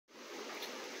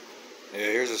Yeah,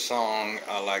 here's a song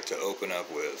I like to open up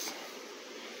with.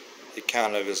 It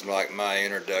kind of is like my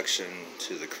introduction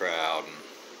to the crowd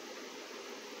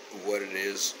and what it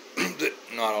is that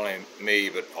not only me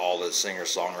but all the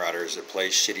singer-songwriters that play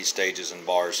shitty stages and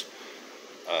bars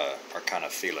are kind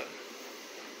of feeling.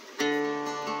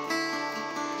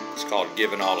 It's called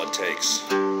Giving All It Takes.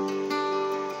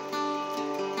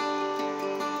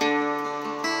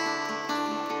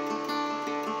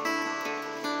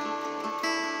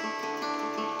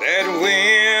 That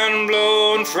wind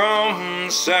blowing from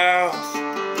the south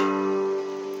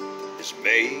is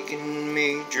making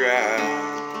me dry.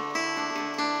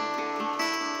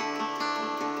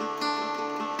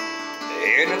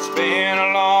 And it's been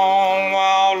a long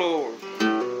while, Lord,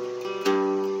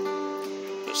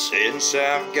 since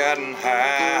I've gotten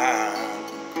high.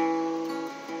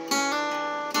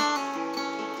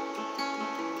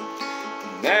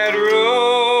 That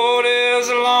road is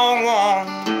a long one,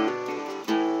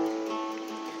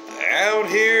 out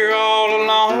here all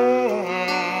alone.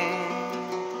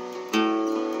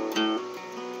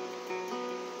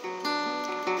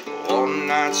 One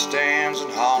night stands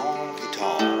and honky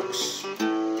tonks,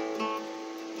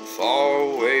 far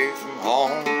away from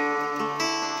home.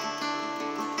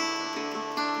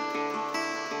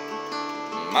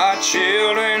 My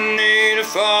children need a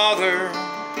father,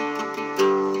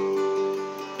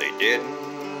 they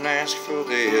didn't ask for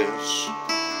this.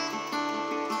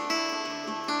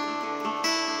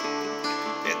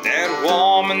 And that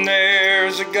woman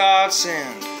there's a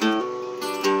godsend,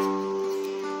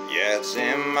 yeah, it's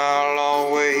him I'll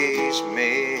always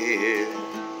miss.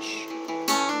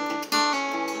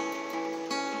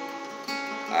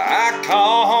 I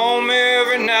call home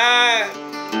every night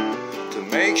to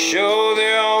make sure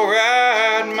they're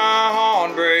alright, my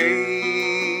heart breaks.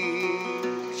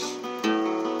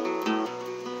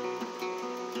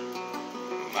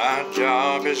 My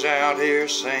job is out here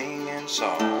singing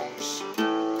songs,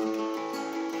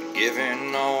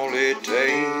 giving all it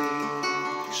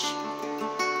takes.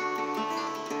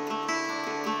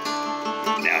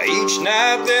 Now each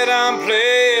night that I'm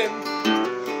playing,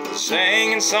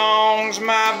 singing songs,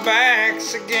 my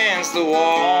back's against the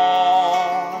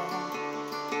wall.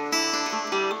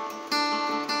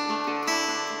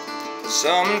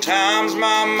 Sometimes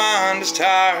my mind is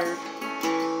tired,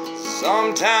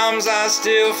 sometimes I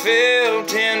still feel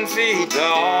 10 feet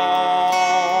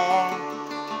tall.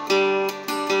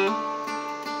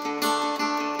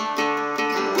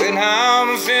 When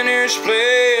I'm finished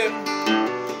playing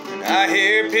and I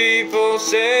hear people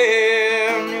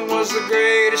saying it was the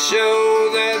greatest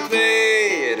show that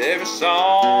they had ever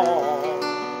saw,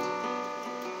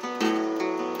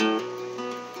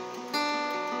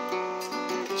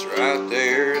 it's right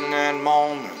there in that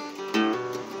moment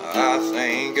I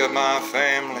think of my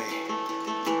family,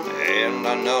 and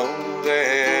I know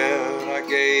that I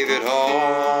gave it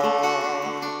all.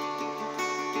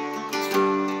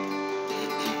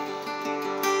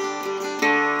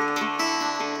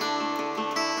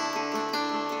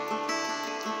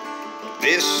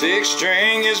 This sixth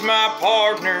string is my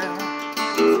partner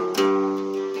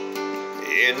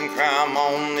in crime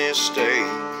on this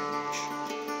stage.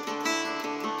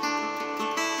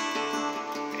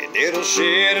 It'll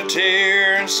shed a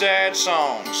tear in sad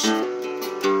songs,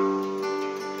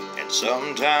 and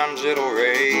sometimes it'll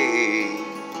rage.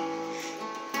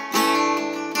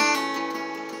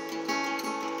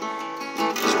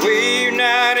 As we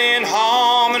unite in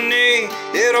harmony,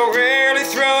 it'll rarely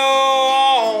throw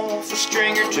off a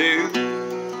string or two.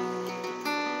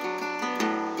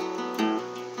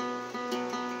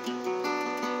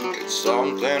 It's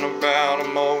something about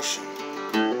emotion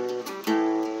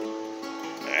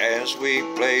as we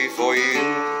play for you.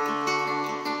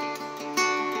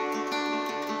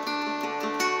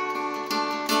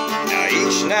 Now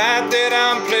each night that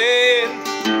I'm playing,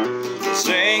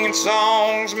 singing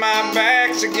songs, my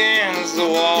back's against the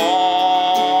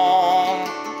wall.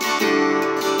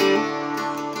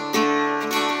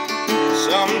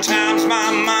 Sometimes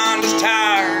my mind is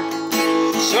tired,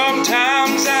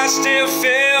 sometimes I still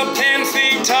feel 10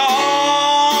 feet tall.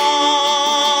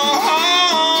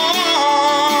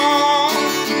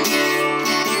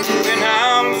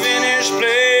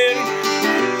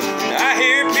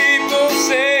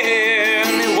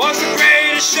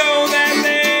 Show that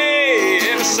they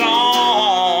ever saw.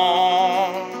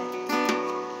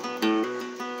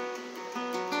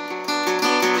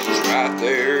 It's right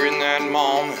there in that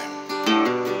moment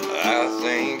I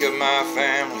think of my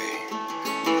family,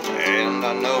 and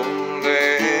I know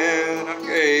that I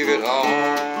gave it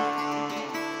all.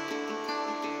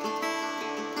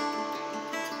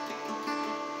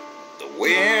 The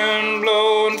wind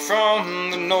blowing from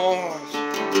the north,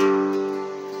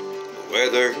 the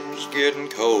weather's getting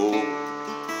cold.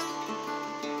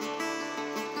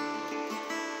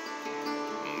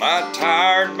 My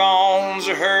tired bones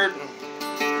are hurting,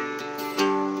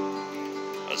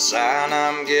 a sign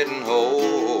I'm getting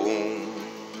old.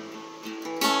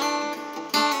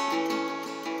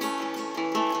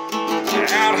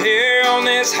 Out here on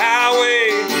this highway,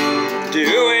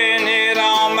 doing it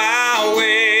on my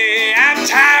way. I'm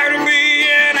tired of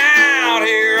being out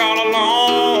here all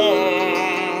alone.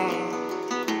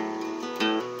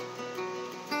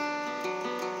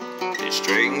 These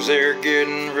strings, they're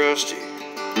getting rusty,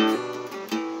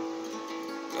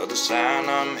 another sign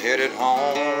I'm headed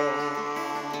home.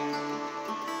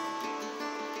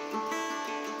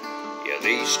 Yeah,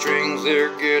 these strings,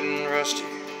 they're getting rusty.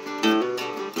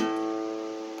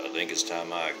 I think it's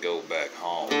time I go back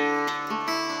home.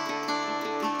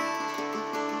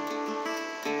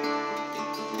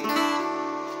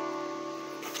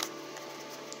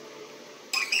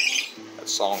 That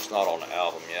song's not on the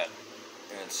album yet.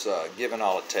 It's Giving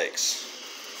All It Takes.